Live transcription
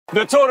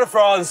The Tour de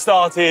France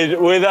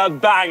started with a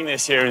bang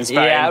this year in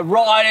Spain. Yeah,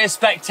 riders,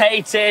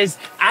 spectators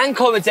and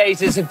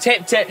commentators have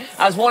tipped it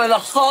as one of the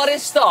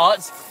hardest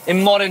starts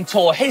in modern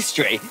Tour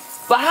history.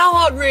 But how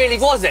hard really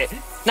was it?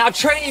 Now,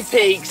 Training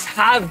Peaks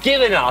have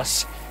given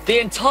us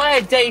the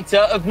entire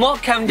data of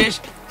Mark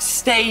Cavendish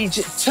Stage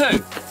 2.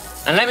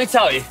 And let me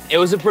tell you, it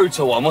was a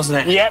brutal one,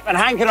 wasn't it? Yep, and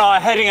Hank and I are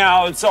heading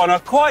out on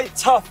a quite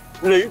tough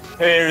loop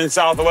here in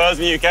South of Wales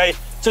in the UK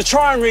to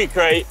try and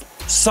recreate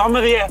some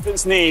of the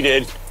efforts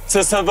needed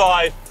to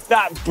survive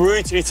that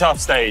brutally tough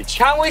stage.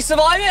 Can we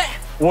survive it?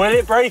 Will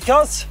it break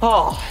us?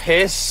 Oh,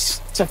 here's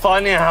to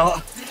finding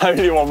out.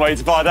 Only one way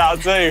to find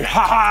out too. Ha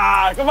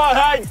ha! Come on,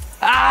 Hank!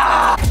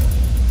 Ah!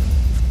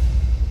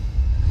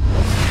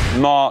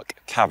 Mark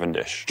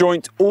Cavendish,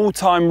 joint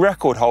all-time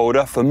record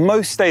holder for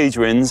most stage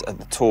wins at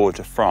the Tour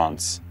de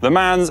France. The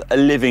man's a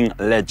living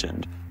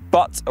legend,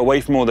 but away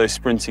from all those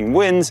sprinting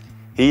wins,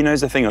 he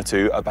knows a thing or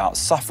two about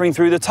suffering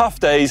through the tough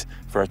days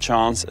for a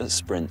chance at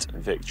sprint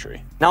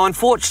victory. Now,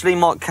 unfortunately,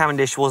 Mark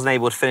Cavendish wasn't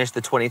able to finish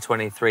the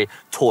 2023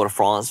 Tour de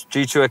France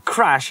due to a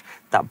crash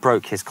that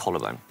broke his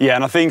collarbone. Yeah,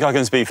 and I think I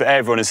can speak for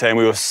everyone in saying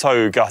we were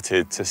so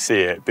gutted to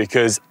see it,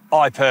 because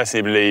I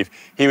personally believe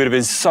he would have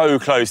been so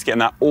close to getting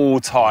that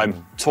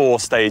all-time Tour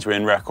stage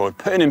win record,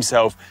 putting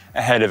himself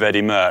ahead of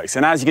Eddie Merckx.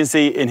 And as you can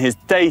see in his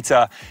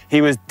data,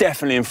 he was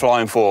definitely in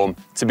flying form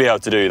to be able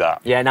to do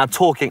that. Yeah, now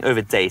talking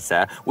over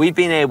data, we've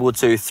been able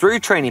to, through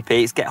Training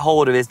Peaks, get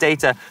hold of his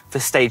data for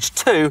Stage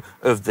 2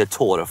 of the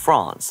Tour de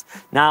France.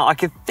 Now, I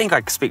think I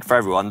could speak for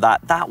everyone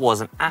that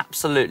was an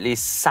absolutely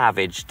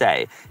savage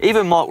day.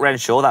 Even Mark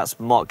Renshaw, that's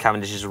Mark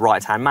Cavendish's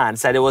right-hand man,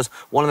 said it was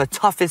one of the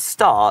toughest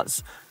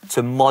starts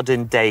to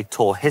modern-day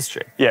Tour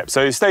history. Yeah,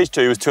 so Stage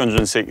 2 was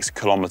 206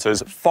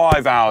 kilometres,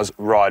 5 hours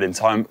riding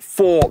time,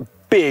 4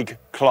 big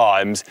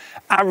climbs.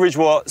 Average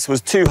watts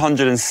was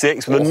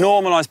 206 with a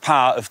normalised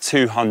power of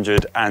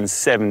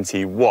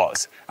 270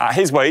 watts. At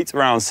his weight,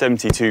 around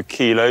 72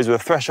 kilos, with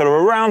a threshold of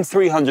around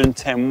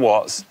 310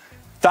 watts.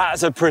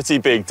 That's a pretty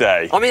big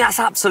day. I mean, that's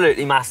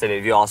absolutely massive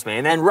if you ask me.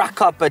 And then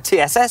rack up a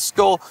TSS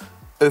score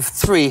of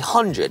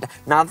 300.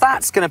 Now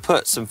that's going to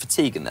put some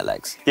fatigue in their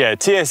legs. Yeah,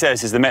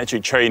 TSS is the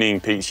metric Training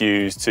Peaks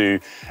use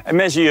to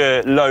measure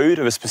your load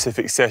of a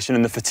specific session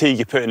and the fatigue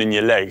you're putting in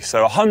your legs.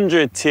 So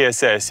 100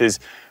 TSS is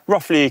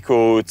roughly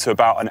equal to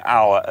about an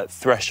hour at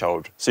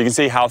threshold. So you can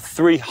see how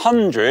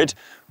 300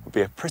 would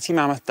be a pretty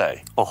mammoth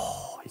day.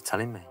 Oh, you're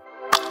telling me.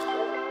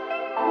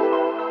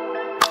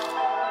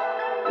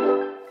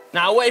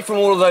 Now, away from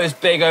all of those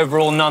big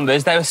overall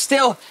numbers, there were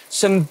still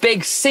some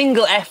big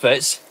single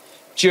efforts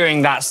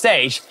during that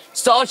stage,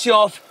 starting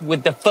off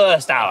with the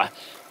first hour.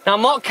 Now,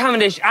 Mark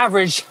Cavendish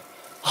averaged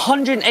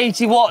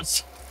 180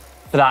 watts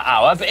for that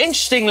hour, but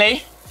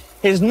interestingly,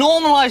 his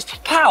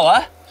normalised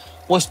power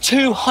was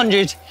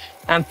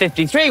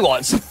 253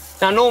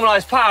 watts. Now,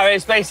 normalised power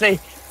is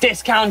basically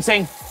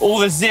discounting all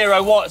the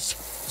 0 watts,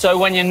 so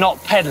when you're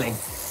not pedalling.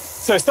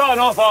 So starting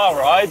off our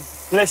ride,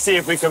 let's see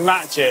if we can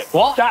match it.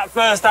 What? That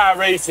first hour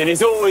racing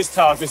is always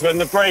tough, because when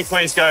the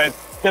breakaway's going,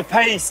 the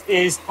pace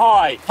is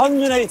high.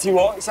 180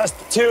 watts, that's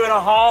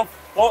 2.5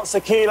 watts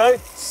a kilo.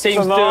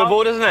 Seems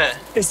doable, doesn't it?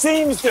 It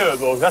seems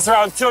doable. That's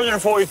around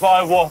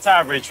 245 watt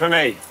average for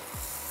me.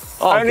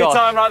 Oh, Only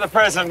time like the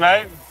present,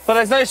 mate. But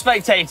there's no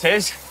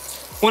spectators.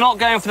 We're not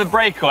going for the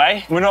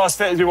breakaway. We're not as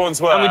fit as we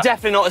once were. And we're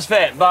definitely not as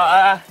fit,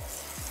 but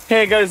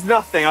here goes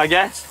nothing, I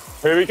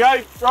guess. Here we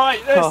go. Right,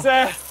 let's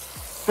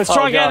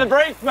try and get in the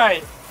break,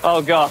 mate.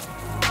 Oh, God.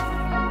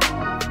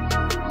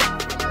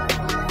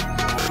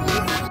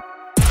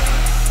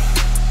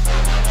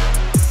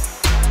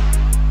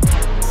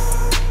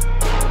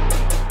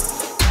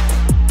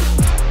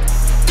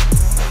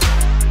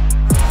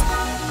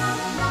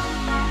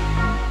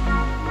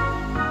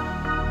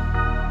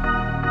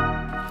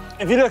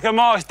 If you look at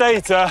Mark's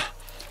data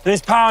and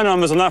his power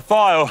numbers on that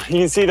file, you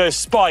can see those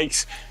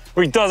spikes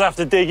where he does have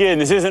to dig in.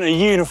 This isn't a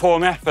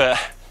uniform effort,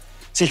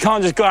 so you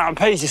can't just go out and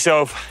pace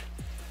yourself.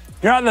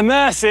 You're at the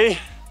mercy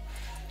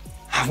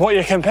of what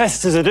your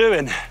competitors are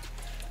doing.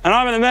 And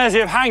I'm at the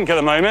mercy of Hank at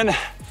the moment.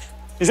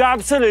 He's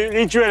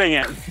absolutely drilling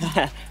it.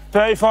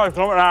 35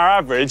 km/h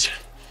average.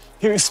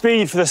 His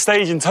speed for the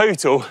stage in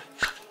total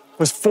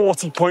was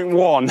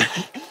 40.1.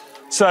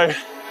 So,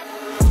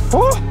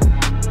 whoo.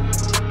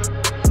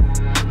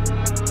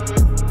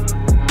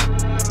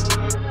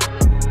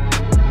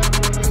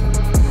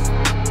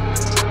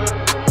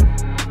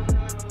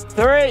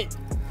 3,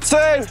 2,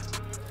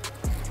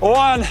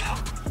 1.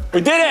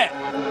 We did it!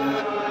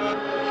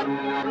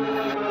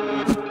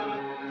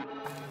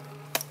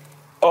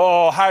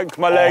 Oh, Hank,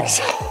 my legs.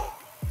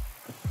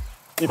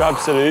 You've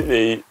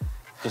absolutely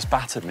just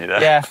battered me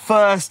there. Yeah,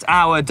 first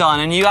hour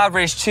done, and you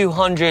averaged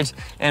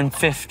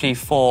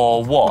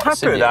 254 watts. I'm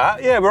happy with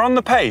that. Yeah, we're on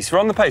the pace. We're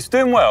on the pace.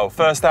 Doing well,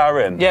 first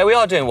hour in. Yeah, we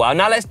are doing well.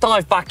 Now let's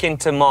dive back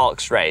into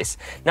Mark's race.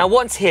 Now,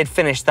 once he had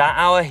finished that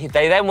hour,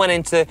 they then went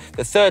into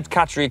the third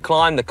category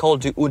climb, the Col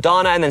du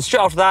Udana, and then straight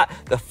after that,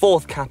 the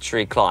fourth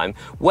category climb,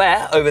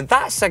 where over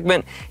that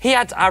segment, he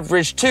had to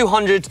average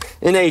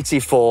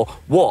 284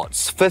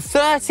 watts for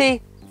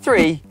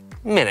 33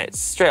 minutes,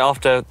 straight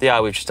after the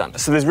hour we've just done.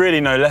 So there's really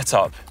no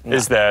let-up,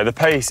 is there? The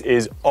pace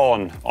is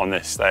on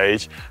this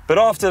stage. But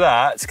after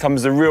that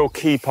comes the real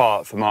key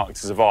part for Mark to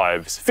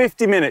survive. It's a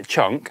 50-minute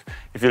chunk,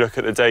 if you look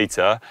at the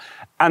data.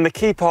 And the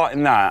key part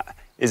in that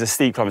is a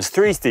steep climb. There's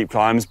 3 steep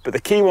climbs, but the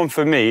key one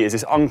for me is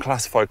this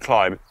unclassified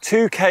climb.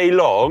 2K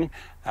long,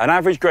 an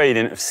average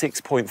gradient of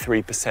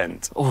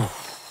 6.3%.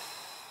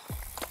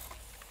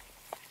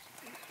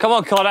 Come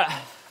on, Conor.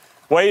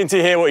 Wait until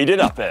you hear what you did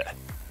up it.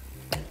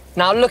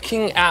 Now,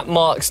 looking at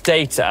Mark's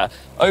data,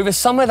 over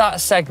some of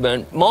that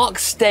segment, Mark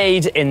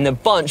stayed in the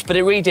bunch, but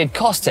it really did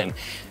cost him.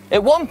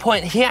 At one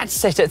point, he had to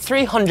sit at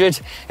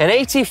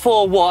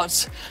 384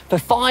 watts for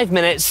 5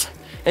 minutes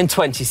and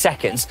 20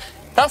 seconds.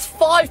 That's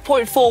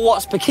 5.4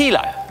 watts per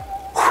kilo.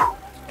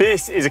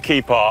 This is a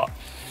key part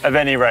of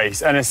any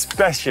race, and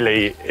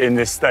especially in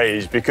this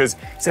stage, because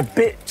it's a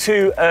bit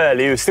too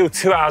early. There's still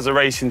 2 hours of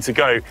racing to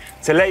go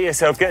to let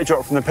yourself get a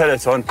drop from the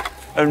peloton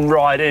and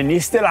ride in. You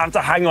still have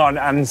to hang on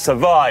and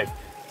survive.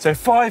 So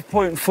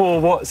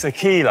 5.4 watts a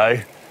kilo,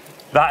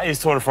 that is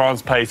Tour de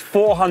France pace,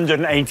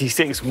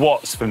 486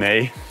 watts for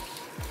me.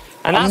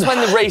 And that's when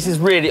the race is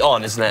really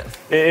on, isn't it?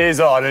 It is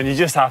on, and you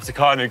just have to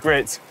kind of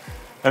grit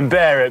and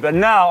bear it. But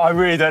now I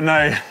really don't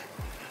know.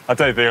 I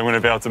don't think I'm going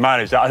to be able to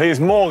manage that. I think it's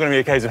more going to be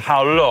a case of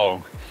how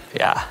long.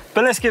 Yeah.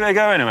 But let's give it a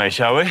go anyway,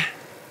 shall we?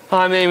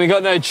 I mean, we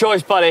got no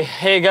choice, buddy.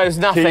 Here goes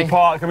nothing. Key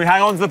part, can we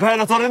hang on to the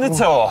peloton in the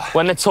Tour?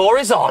 When the Tour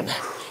is on.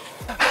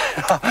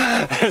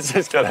 This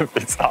is going to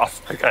be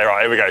tough. Okay,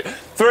 right, here we go.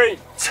 3,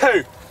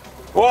 2,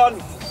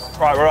 1.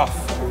 Right, we're off.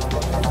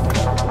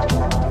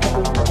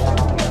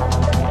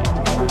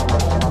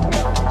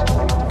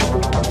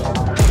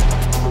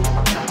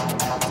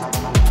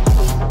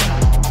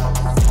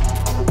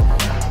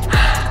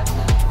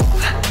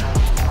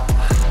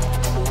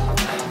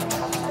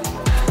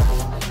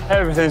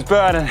 Everything's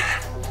burning.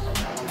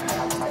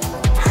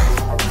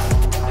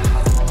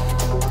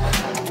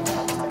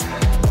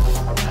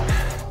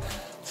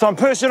 So I'm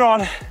pushing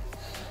on. I'm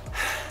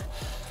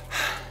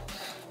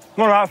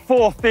on about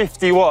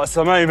 450 watts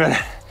at the moment.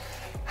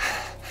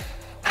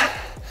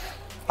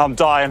 I'm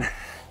dying.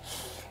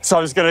 So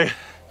I'm just gonna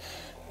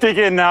dig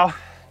in now.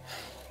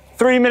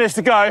 3 minutes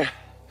to go.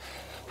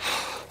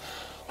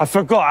 I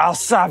forgot how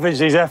savage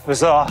these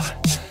efforts are.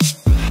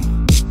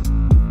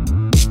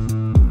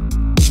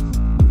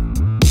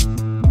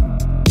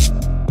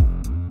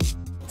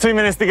 Two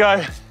minutes to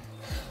go.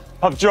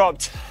 I've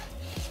dropped.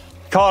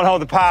 Can't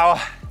hold the power,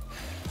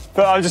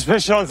 but I'm just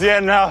pushing on to the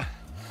end now,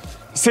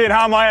 seeing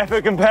how my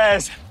effort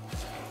compares.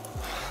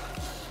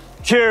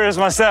 Curious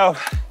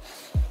myself.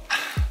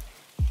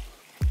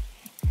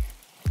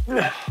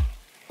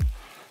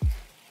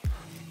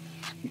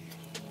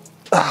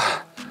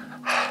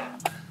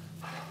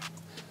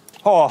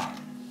 Oh,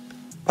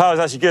 power's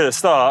actually good at the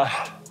start.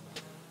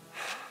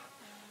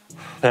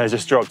 Then it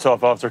just dropped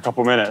off after a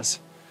couple minutes.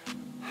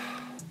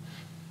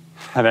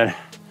 And then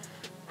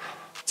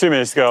 2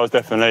 minutes ago, I was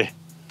definitely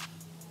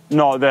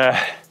not there.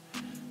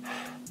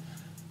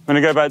 I'm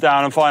gonna go back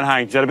down and find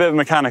Hank. He's had a bit of a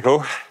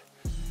mechanical.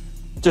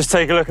 Just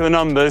take a look at the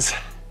numbers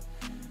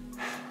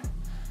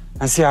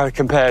and see how it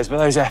compares, but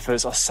those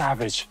efforts are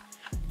savage.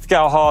 Look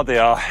how hard they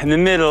are in the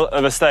middle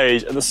of a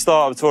stage at the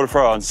start of the Tour de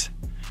France.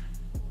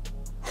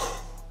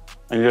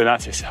 And you're doing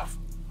that to yourself.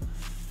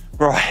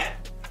 Right.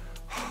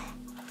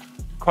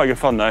 Quite good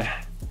fun though,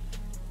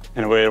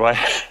 in a weird way.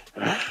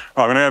 Right,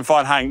 I'm gonna go and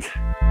find Hank.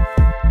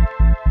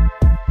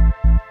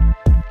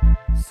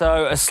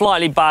 So a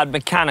slightly bad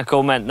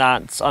mechanical meant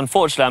that,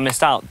 unfortunately, I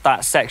missed out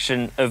that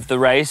section of the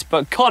race.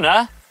 But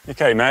Conor,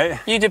 Okay, mate.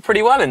 you did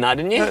pretty well in that,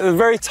 didn't you? A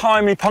very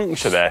timely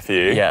puncture there for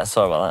you. Yeah,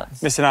 sorry about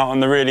that. Missing out on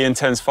the really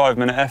intense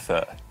 5-minute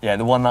effort. Yeah,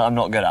 the one that I'm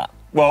not good at.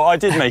 Well, I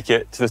did make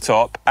it to the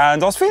top,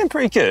 and I was feeling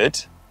pretty good.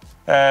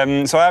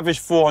 So I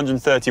averaged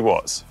 430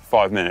 watts,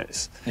 5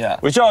 minutes. Yeah.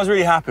 Which I was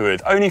really happy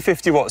with. Only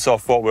 50 watts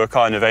off what we were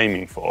kind of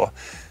aiming for.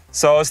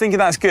 So I was thinking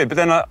that's good, but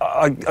then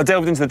I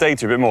delved into the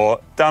data a bit more,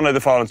 downloaded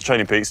the file onto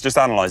Training Peaks, just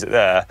analysed it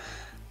there.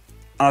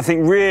 And I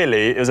think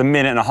really it was a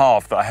minute and a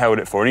half that I held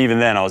it for, and even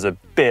then I was a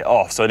bit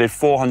off. So I did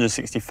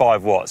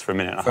 465 watts for a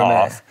minute and a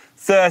half.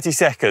 30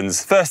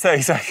 seconds, first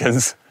 30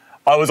 seconds,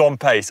 I was on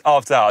pace.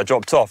 After that, I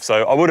dropped off,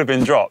 so I would have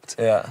been dropped.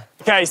 Yeah.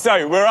 Okay,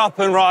 so we're up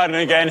and riding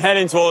again,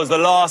 heading towards the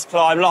last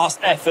climb, last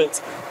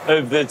effort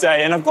of the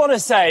day. And I've got to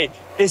say,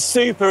 it's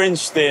super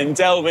interesting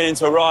delving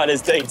into a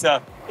rider's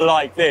data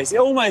like this. It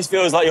almost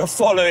feels like you're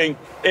following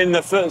in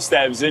the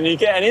footsteps, and you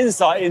get an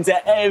insight into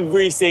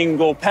every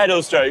single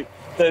pedal stroke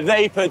that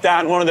they put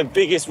down one of the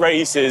biggest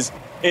races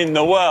in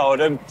the world.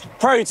 And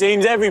pro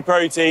teams, every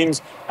pro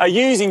teams, are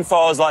using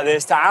files like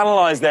this to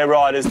analyse their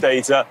riders'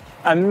 data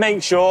and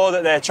make sure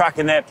that they're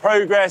tracking their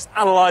progress,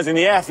 analysing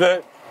the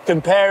effort,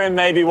 comparing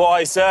maybe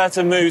why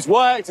certain moves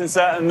worked and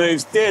certain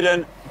moves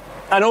didn't,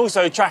 and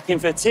also tracking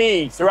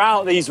fatigue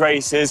throughout these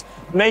races,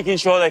 making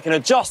sure they can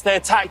adjust their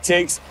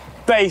tactics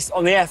based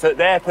on the effort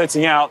they're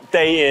putting out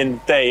day in,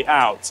 day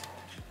out.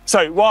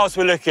 So whilst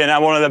we're looking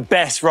at one of the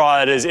best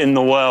riders in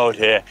the world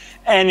here,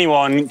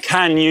 anyone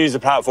can use the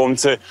platform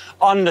to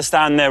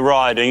understand their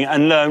riding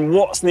and learn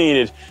what's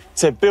needed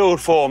to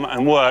build form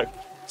and work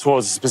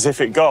towards a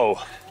specific goal.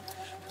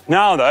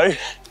 Now though,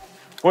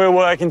 we're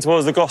working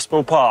towards the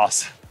Gospel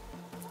Pass.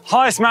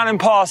 Highest mountain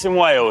pass in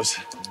Wales.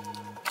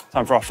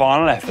 Time for our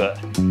final effort.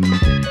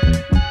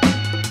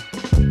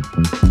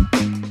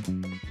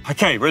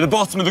 Okay, we're at the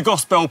bottom of the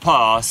Gospel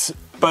Pass,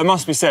 but it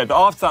must be said that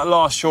after that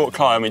last short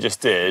climb we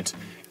just did,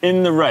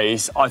 in the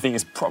race, I think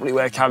it's probably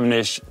where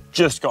Cavendish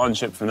just got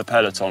unshipped from the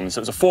peloton. So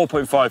it was a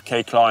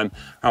 4.5k climb,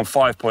 around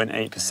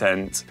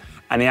 5.8%,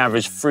 and he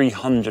averaged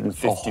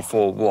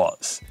 354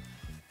 watts.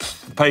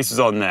 The pace was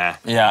on there.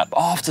 Yeah, but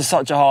after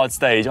such a hard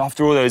stage,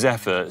 after all those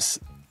efforts,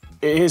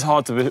 it is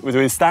hard to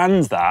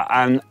withstand that,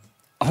 and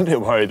I'm a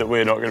bit worried that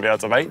we're not going to be able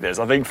to make this.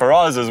 I think for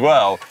us as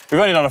well, we've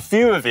only done a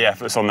few of the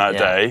efforts on that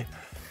day.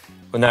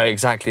 Well, no,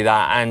 exactly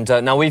that. And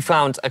now we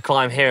found a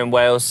climb here in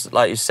Wales,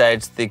 like you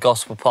said, the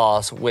Gospel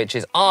Pass, which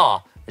is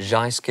our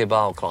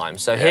Jaiscibal climb.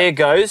 So here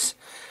goes.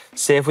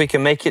 See if we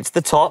can make it to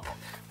the top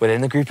within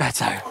the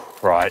gruppetto.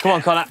 Right. Come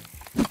on, Connor.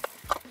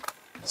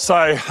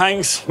 So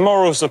Hank's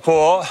moral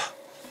support,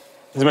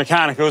 his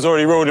mechanical has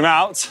already ruled him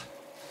out.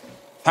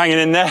 Hanging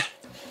in there.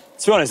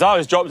 To be honest, I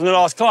was dropped in the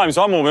last climb,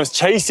 so I'm almost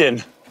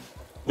chasing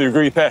the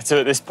gruppetto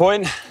at this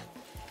point.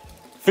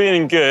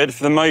 Feeling good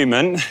for the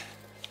moment.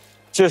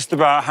 Just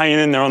about hanging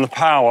in there on the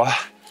power.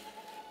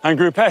 And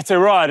gruppetto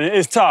riding, it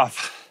is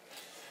tough.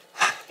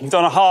 You've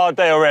done a hard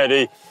day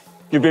already.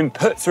 You've been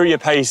put through your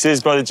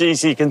paces by the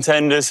GC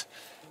contenders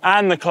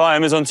and the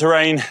climbers on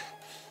terrain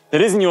that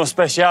isn't your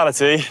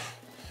speciality.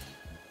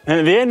 And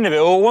at the end of it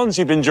all, once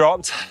you've been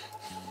dropped,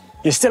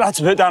 you still have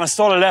to put down a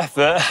solid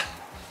effort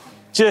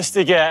just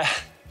to get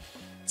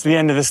to the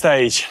end of the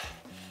stage.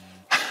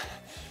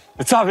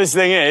 The toughest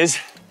thing is,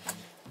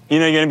 you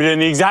know you're going to be doing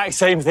the exact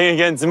same thing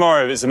again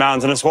tomorrow if it's a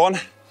mountainous one.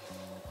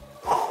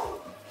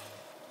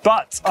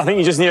 But I think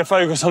you just need to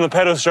focus on the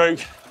pedal stroke,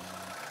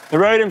 the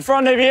road in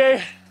front of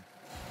you,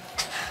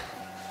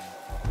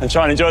 and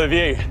try and enjoy the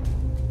view.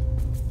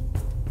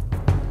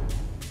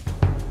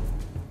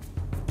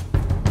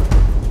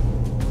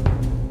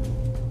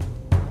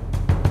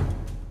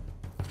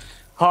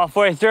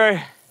 Halfway through.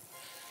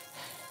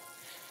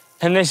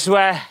 And this is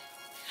where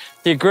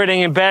you're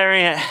gritting and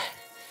bearing it.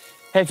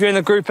 If you're in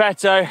the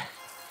gruppetto,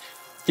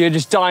 you're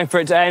just dying for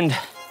it to end.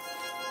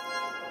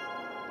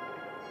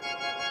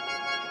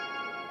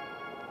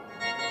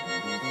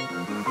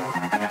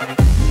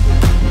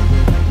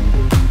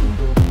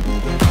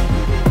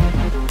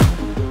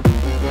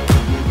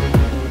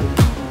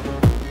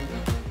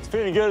 It's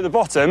feeling good at the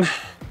bottom.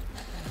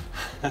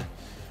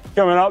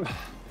 Coming up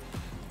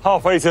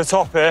halfway to the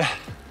top here.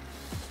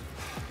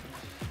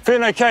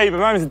 Feeling okay, but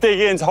having to dig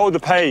in to hold the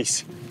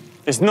pace.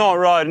 It's not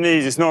riding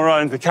easy, it's not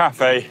riding to the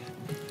cafe.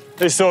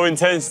 This sort of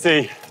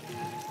intensity.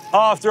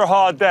 After a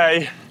hard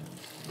day,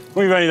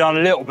 we've only done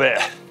a little bit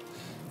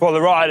what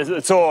the riders at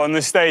the Tour on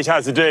this stage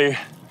had to do.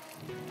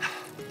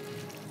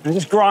 It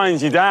just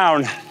grinds you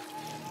down.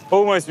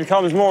 Almost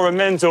becomes more of a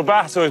mental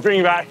battle. It's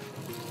bringing back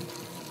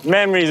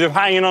memories of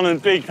hanging on in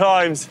big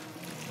climbs.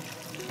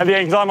 At the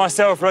end, because I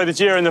myself rode the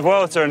Giro and the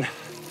Vuelta, and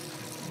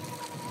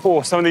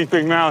some of these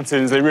big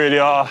mountains, they really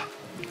are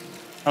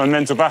a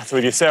mental battle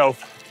with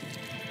yourself.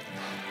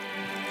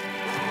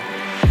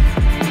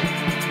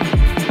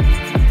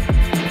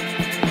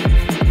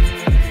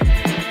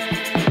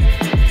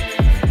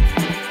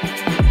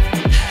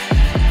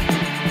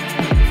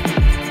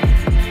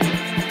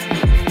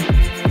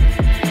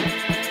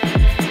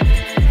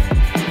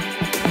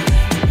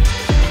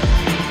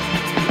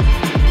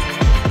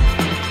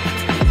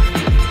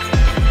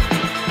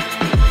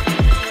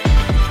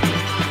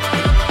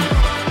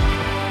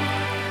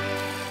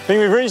 I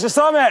think we've reached the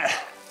summit.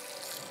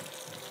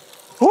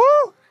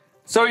 Woo!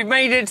 So we've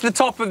made it to the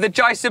top of the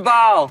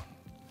Jaiscibal.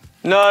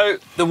 No,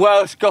 the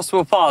Welsh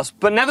Gospel Pass.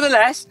 But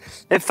nevertheless,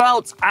 it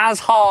felt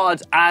as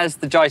hard as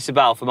the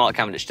Jaiscibal for Mark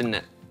Cavendish, didn't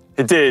it?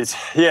 It did,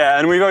 yeah,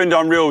 and we've only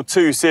done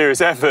two serious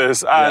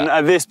efforts, and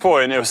at this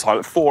point, it was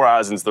like 4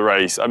 hours into the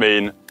race. I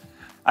mean,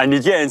 and you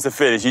get into the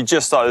finish, you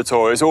just started the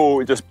Tour, it's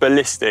all just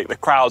ballistic, the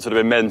crowds would have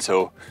been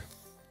mental.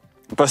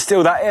 But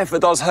still, that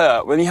effort does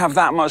hurt when you have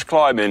that much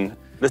climbing.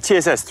 The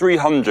TSS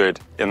 300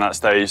 in that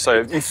stage,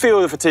 so you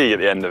feel the fatigue at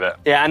the end of it.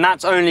 Yeah, and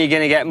that's only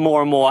going to get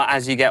more and more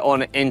as you get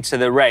on into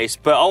the race.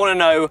 But I want to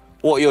know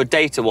what your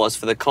data was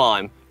for the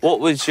climb.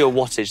 What was your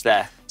wattage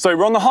there? So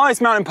we're on the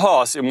highest mountain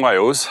pass in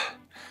Wales.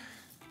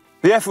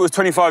 The effort was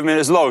 25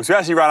 minutes long, so we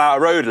actually ran out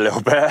of road a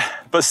little bit,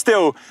 but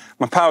still,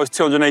 my power was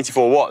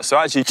 284 watts, so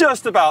actually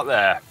just about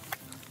there.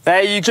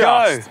 There you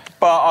go.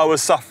 But I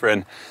was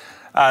suffering,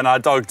 and I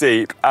dug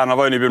deep, and I've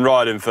only been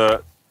riding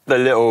for the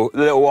little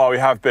while we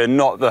have been,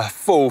 not the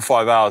full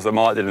 5 hours that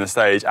Mark did in the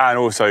stage, and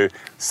also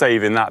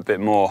saving that bit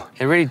more.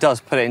 It really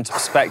does put it into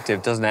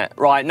perspective, doesn't it?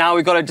 Right, now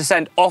we've got to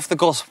descend off the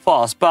Gospel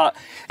Pass, but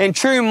in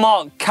true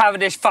Mark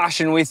Cavendish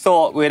fashion, we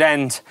thought we'd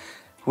end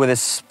with a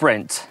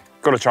sprint.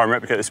 Got to try and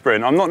replicate the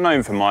sprint. I'm not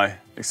known for my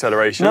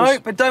accelerations. No,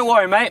 but don't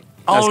worry, mate.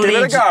 Let's give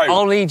it a go.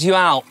 I'll lead you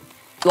out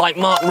like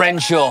Mark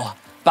Renshaw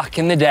back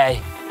in the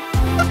day.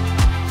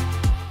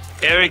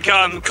 Here we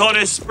come,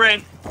 Conor's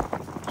sprint.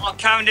 Mark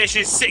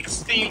Cavendish's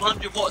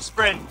 1600 watt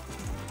sprint.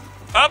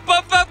 Up,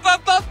 up, up,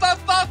 up, up,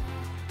 up, up.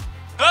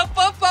 Up,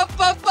 up, up,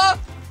 up, up.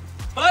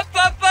 Up,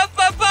 up, up,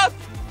 up, up.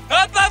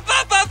 Up, up,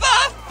 up, up,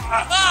 up.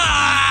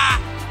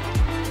 Ah!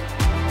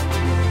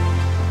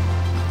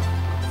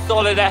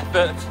 Solid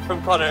effort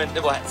from Conor in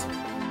the wet.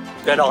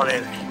 Get on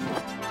in.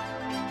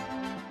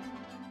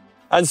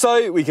 And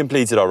so we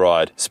completed our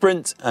ride,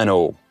 sprint and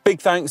all. Big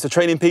thanks to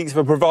Training Peaks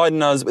for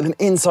providing us with an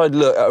inside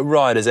look at a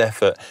rider's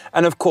effort,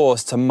 and of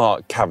course to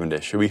Mark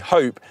Cavendish, who we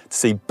hope to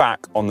see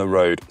back on the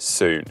road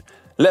soon.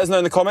 Let us know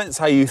in the comments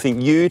how you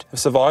think you'd have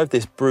survived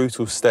this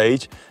brutal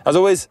stage. As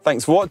always,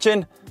 thanks for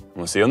watching, and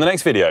we'll see you on the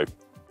next video.